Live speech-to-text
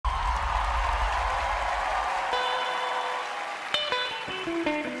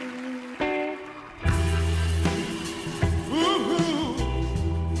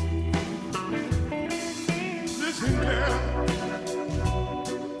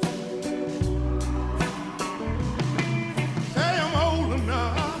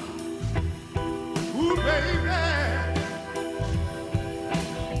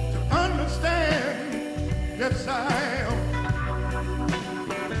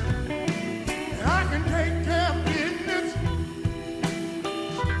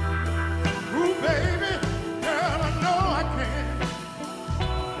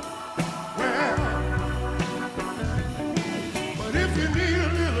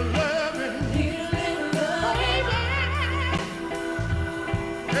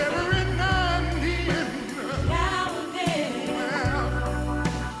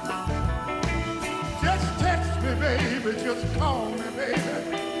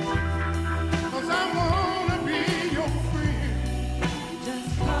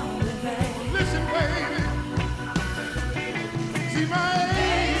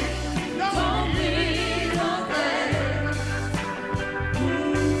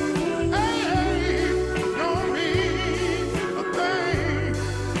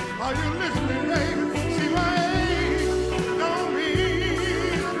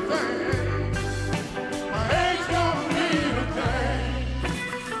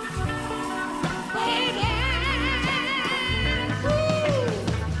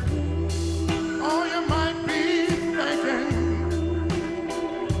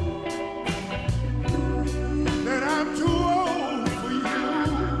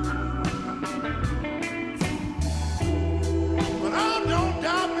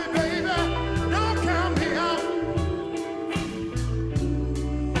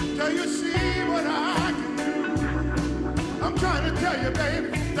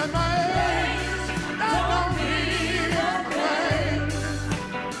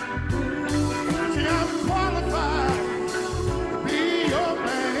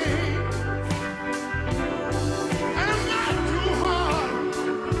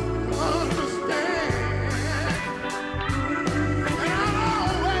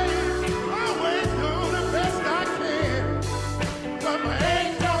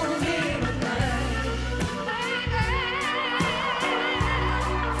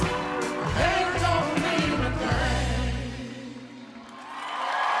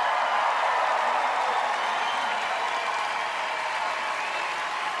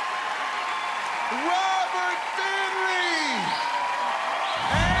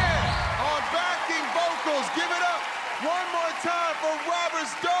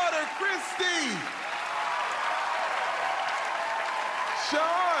Robert's daughter, Christy.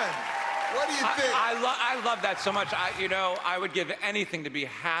 Sean, what do you think? I love that so much. You know, I would give anything to be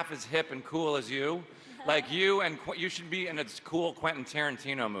half as hip and cool as you. Like you, and you should be in a cool Quentin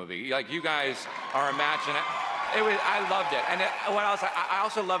Tarantino movie. Like you guys are a match, and I loved it. And what else? I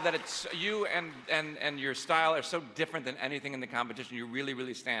also love that it's you and your style are so different than anything in the competition. You really,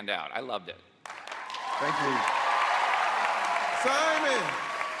 really stand out. I loved it. Thank you. Simon.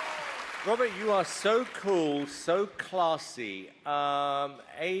 Robert, you are so cool, so classy.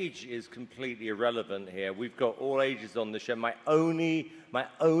 Age is completely irrelevant here. We've got all ages on the show. My only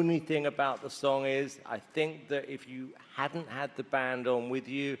thing about the song is I think that if you hadn't had the band on with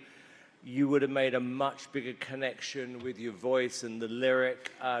you, you would have made a much bigger connection with your voice and the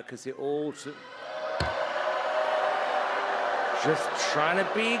lyric, because it all... Just trying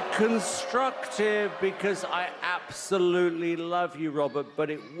to be constructive because I absolutely love you, Robert,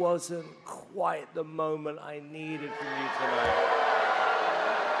 but it wasn't quite the moment I needed from you tonight.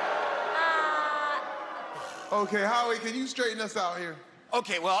 Okay, Howie, can you straighten us out here?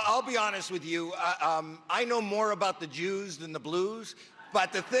 Okay, well, I'll be honest with you. I know more about the Jews than the blues,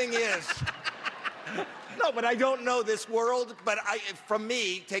 but the thing is... No, but I don't know this world, but from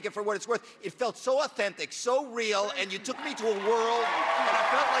me, take it for what it's worth, it felt so authentic, so real, and you took me to a world, and I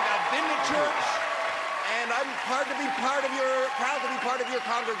felt like I've been to church, and I'm proud to be part of your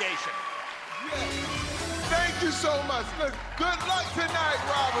congregation. Yes. Thank you so much. Look, good luck tonight,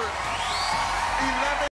 Robert. 11